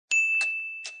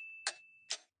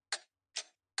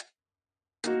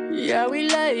Yeah, we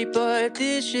late, but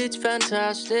this shit's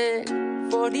fantastic.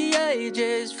 For the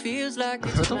ages, feels like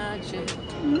it's magic.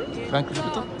 フランクフル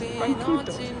ト？フランクフル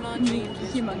ト？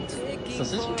ヒマンソー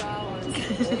セージ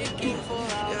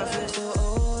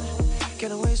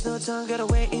？Gotta waste no time, gotta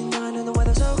wait in line and the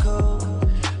weather's so cold.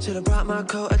 Should've brought my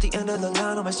coat at the end of the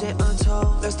line on my shit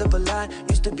untold. Left up a lot,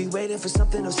 used to be waiting for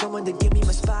something or someone to give me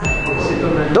my spot.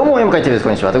 どうも、嫁が4年ぶりの家族との再会です。こ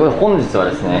んにちは。ということで本日は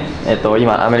ですね、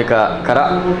今アメリカか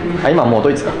ら今もうド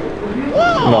イツか。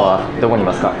今はどこにい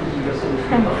ますか？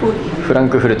フラン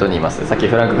クフルトにいます。さっき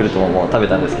フランクフルトも食べ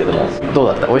たんですけども、どう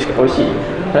だった？美味しい？フ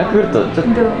ランクフルトちょっ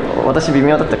と私微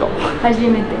妙だったかも。初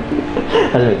め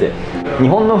て。日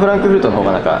本のフランクフルトの方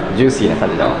がなんかジューシーな感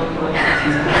じだわ。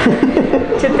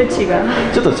ちょ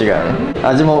っと違うね。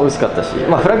味も薄かったし、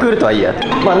まあフランクフルトはいいや。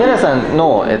まあネラさん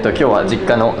の今日は実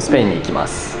家のスペインに行きま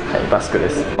す。はい、バスクで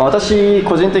す。まあ、私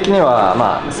個人的には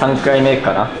まあ3回目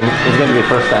かな。It's going to be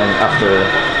first time after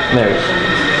marriage.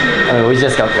 I mean, we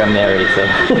just got married, so of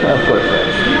course.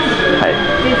 はい。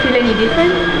Do you feel any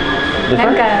different? な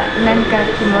んか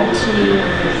気持ち。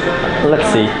Let's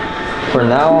see. For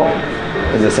now,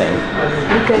 it's the same.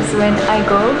 Because when I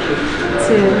go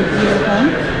to your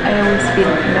home, I always feel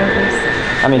nervous.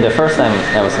 I mean, the first time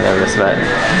I was nervous, but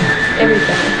every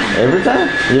time. Every time?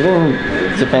 You've been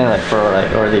in Japan like for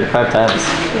like already 5 times.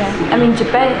 Yeah. I mean,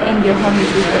 Japan and your home is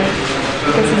different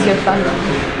because it's your family.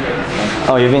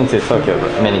 Oh, you've been to Tokyo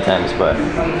many times, but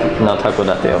not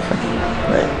Hakodate often,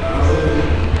 right?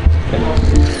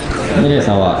 ネリア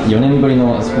さんは4年ぶり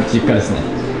の実家ですね。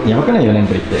やばくない？4年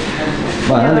ぶりって。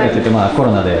まあなんでかというと、まあコ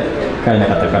ロナで帰れな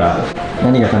かったから。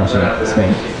何が楽しみ？スペイ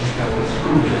ン。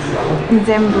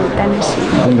全部楽しい。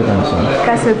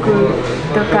家族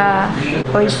とか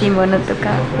美味しいものとか。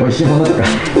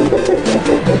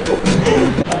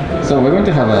So we're going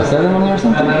to have a ceremony or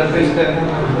something?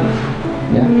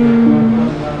 Yeah.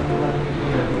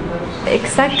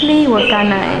 Exactly わかん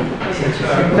ない。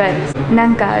But な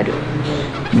んかある。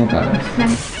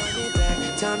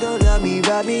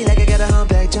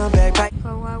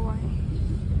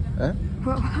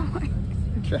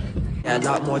A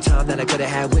lot more time than I could have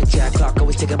had with Jack Clark.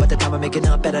 Always ticking, but the time I'm making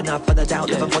up better not for the doubt.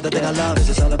 Living for the thing I love. This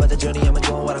is all about the journey I'm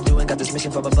enjoying what I'm doing. Got this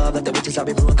mission from above, like the witches I'll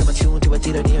be brewing. Coming soon to a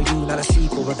theater near you, not a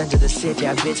sequel. Revenge of the Sith,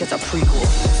 yeah, bitch, it's a prequel.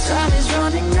 Time is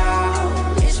running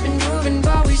out. It's been moving,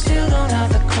 but we still don't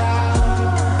have the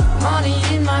cloud. Money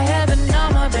in my head, but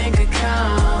not my bank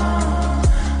account.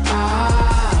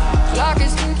 Clock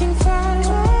is thinking fast.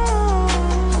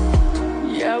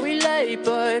 Yeah, we late,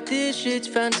 but this shit's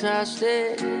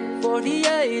fantastic. For the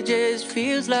ages,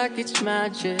 feels like it's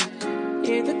magic.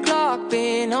 Hear the clock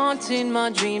been haunting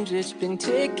my dreams. It's been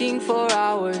ticking for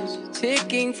hours. So you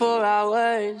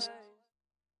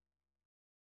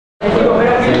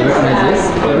recognize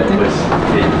this?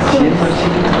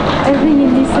 I think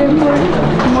in December,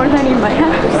 more than in my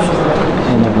house.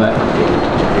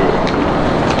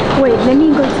 Wait, let me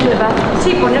go to the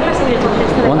bathroom.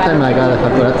 One time I got a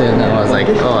chocolate and I was like,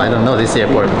 oh, I don't know this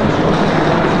airport.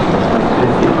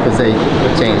 Because they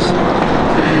changed.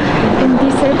 And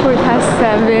this airport has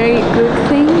a very good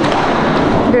thing,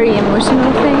 very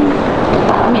emotional thing.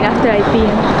 I mean, after I pee,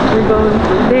 we go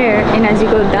there, and as you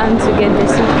go down to get the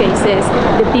suitcases,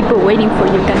 the people waiting for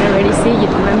you can already see you.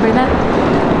 Remember that?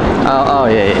 Oh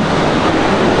yeah.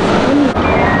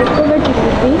 The color is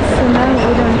like this, so now we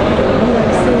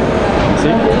don't see.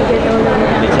 See?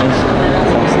 They changed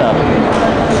some stuff.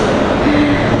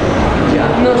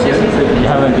 No, you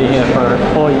haven't been here for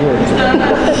 4 years. You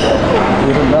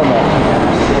don't know that.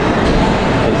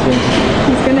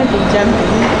 He's gonna be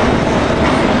jumping.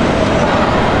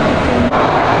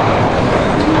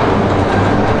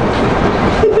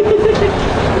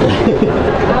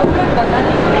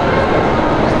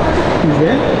 He's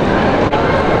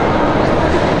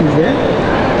there?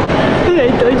 I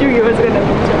told you he was gonna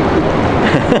be jumping.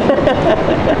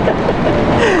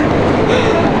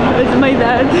 That's my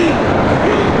dad.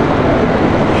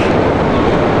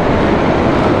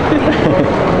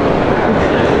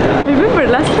 Remember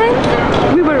last time?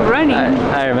 We were running.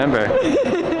 I remember.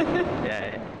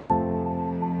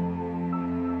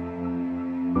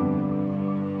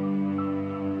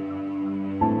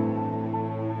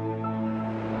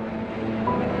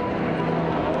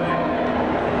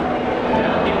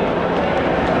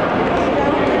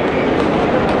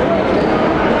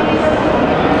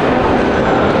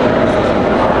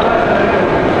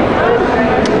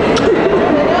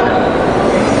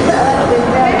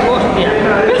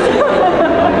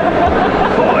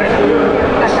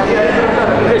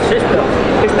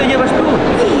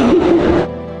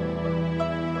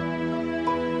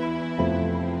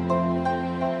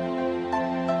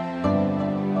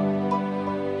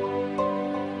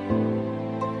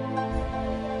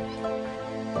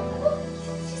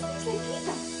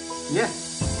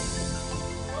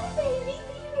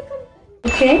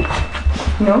 ¿Qué?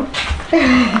 ¿No?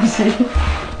 Sí.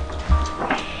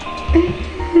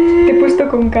 Te he puesto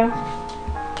con K.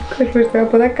 Te he puesto la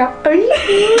poda K. ¡Ay!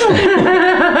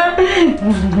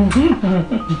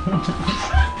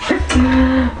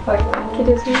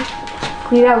 ¿Quieres ver?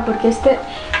 Cuidado, porque este...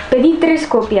 Pedí 3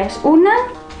 copias. Una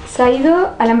se ha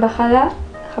ido a la embajada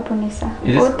japonesa.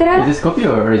 Otra... Is this copy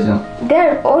or original?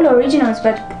 They're all originals,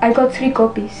 but I got 3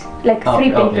 copies. Like 3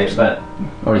 papers. Okay, but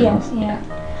originals. Yeah.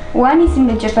 One is in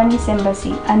the Japanese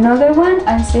embassy. Another one,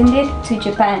 I sent it to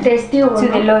Japan. To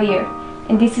the lawyer.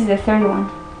 And this is the 3rd one.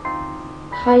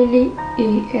 Hailey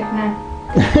y Hernán.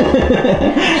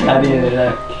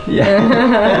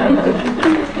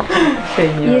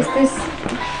 Y este es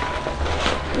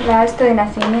el acta de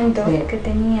nacimiento que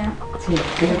tenía. Sí,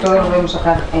 eso todo lo podemos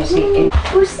sacar sí.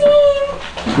 Pusin!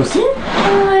 Pusin?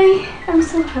 Ay, I'm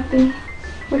so happy.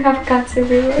 We have cats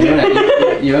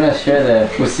everywhere. You wanna share the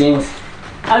Pusin's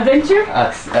Adventure?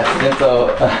 accidental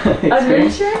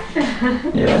experience? Adventure?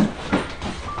 Yeah.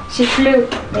 She flew.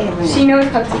 She knows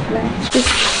how to fly. This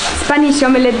Spanish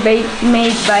omelette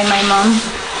made by my mom.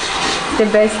 The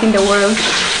best in the world.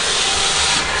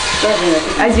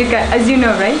 As you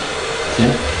know, right?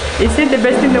 Yeah. Is it the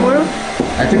best in the world?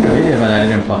 I took a video but I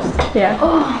didn't post. Yeah.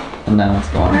 Oh, And now it's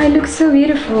gone. it looks so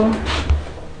beautiful.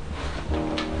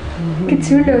 Qué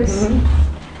chulos.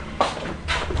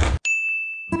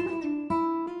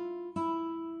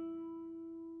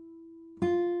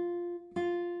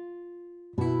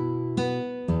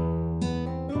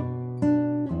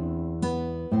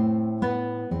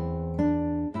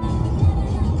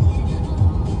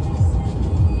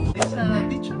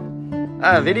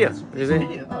 Video. Is it?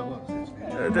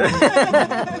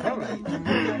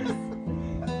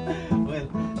 Well,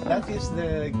 that is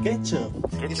the getcho.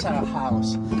 It's our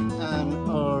house, and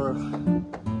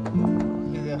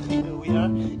we are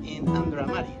in Andra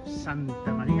Maria,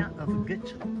 Santa Maria of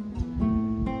Getxo.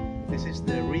 This is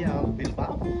the real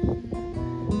Bilbao,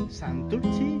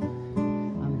 Santurci,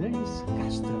 and there is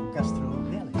Castro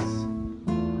Reales.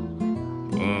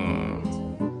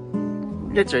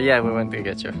 Get you, yeah, we went to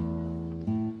get you.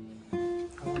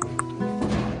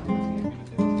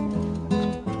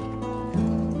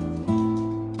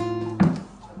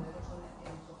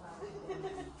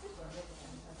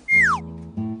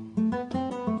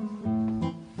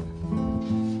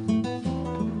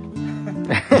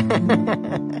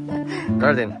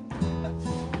 Garden.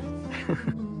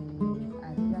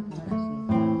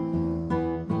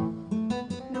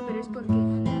 No, pero es porque...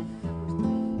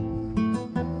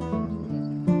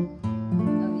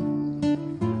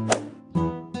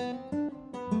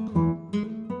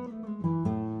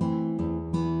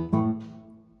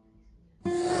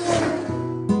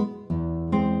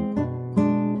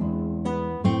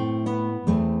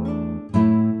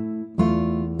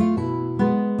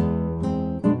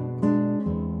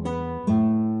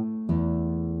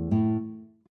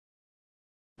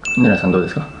ネラさんどうで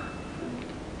すか？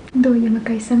どうヤマ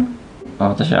カイさん？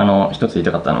私一つ言い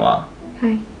たかったのは、は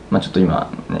い。まあちょっと今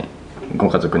ねご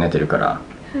家族寝てるからは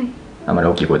い。あまり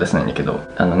大きい声出せないんだけど、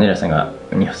ネラさんが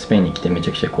スペインに来てめち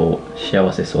ゃくちゃこう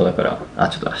幸せそうだから、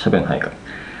ちょっと喋るの早いから。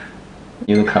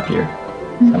You look happier.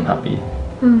 I'm happy.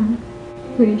 うん。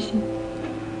嬉しい。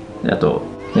であと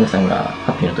ネラさんが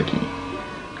ハッピーの時に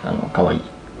可愛い。あ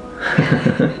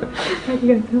り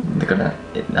がとう。だから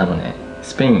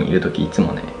スペインいる時いつ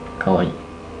もね可愛い。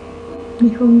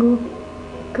日本語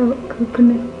かわいく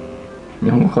ない？日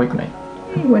本語可愛くない？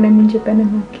 When I'm in Japan,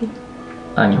 I'm okay.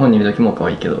 日本にいる時も可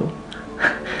愛いけど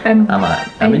まあ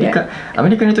アメリカ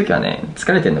にいる時はね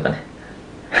疲れてんのかね。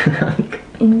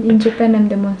in Japan, I'm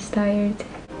the most tired.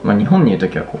 まあ日本にいる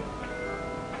時はこ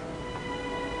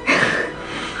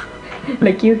う。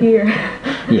Like you here.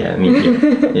 Yeah, me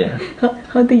too. Yeah.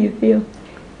 How do you feel?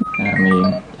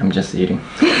 I'm just eating.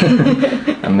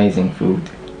 Amazing food.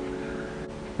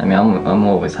 I'm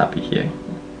always happy here.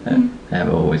 I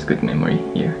have always good memory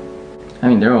here.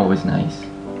 They're always nice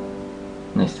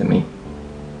to me.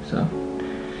 So,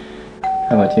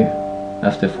 how about you?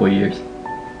 After 4 years,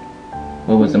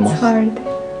 what was the most hard.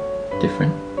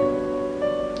 Different?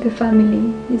 The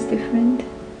family is different,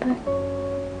 but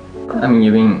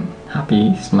you've been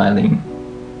happy, smiling,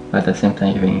 but at the same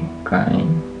time you've been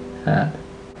crying, sad.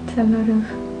 It's a lot of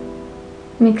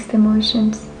mixed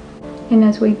emotions. And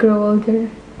as we grow older,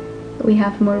 we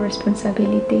have more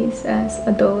responsibilities as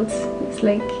adults. It's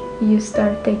like you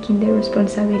start taking the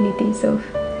responsibilities of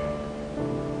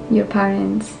your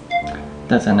parents.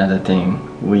 That's another thing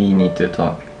we need to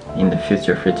talk in the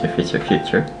future.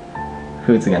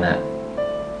 Who's gonna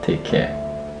take care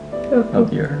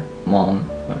of your mom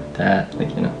or dad, we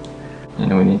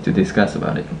need to discuss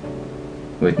about it.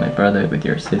 with my brother, with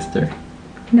your sister.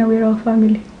 Now we're all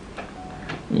family.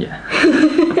 Yeah.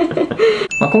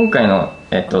 まあ今回の、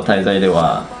滞在で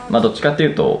は、まあどっちかってい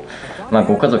うと、まあ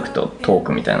ご家族とトー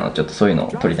クみたいなの、ちょっとそういうの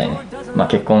を撮りたいね。まあ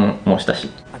結婚もしたし、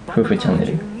夫婦チャンネ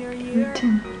ル。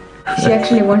She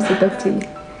actually wants to talk to you.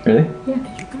 Really? Yeah.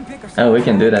 Oh, we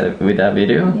can do that with that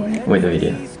video? Yeah. With the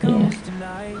video. Yeah.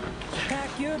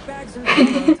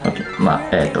 OK。ま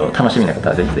あ、楽しみな方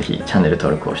はぜひぜひチャンネル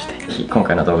登録をして、ぜひ今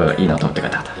回の動画がいいなと思った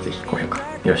方は、ぜひ高評価よ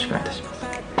ろしくお願いいたします。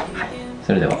はい。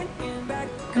それでは。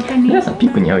皆さんピン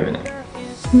ク似合うよね。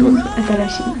どうですか？新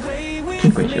しい。ピ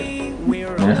ンクにしよう。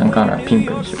皆さんからピン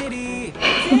クにしようか。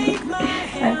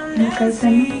中井さ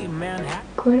んの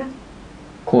コーラ。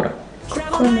コーラ。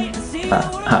コーラ。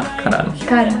カラーね。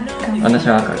カラー。私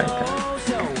は赤がいいから。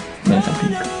皆さんピン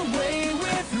ク。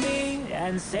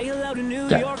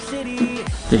じゃあ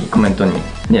ぜひコメントに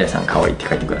「ねれさんかわいい」って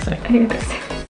書いてください。ありがとうございます。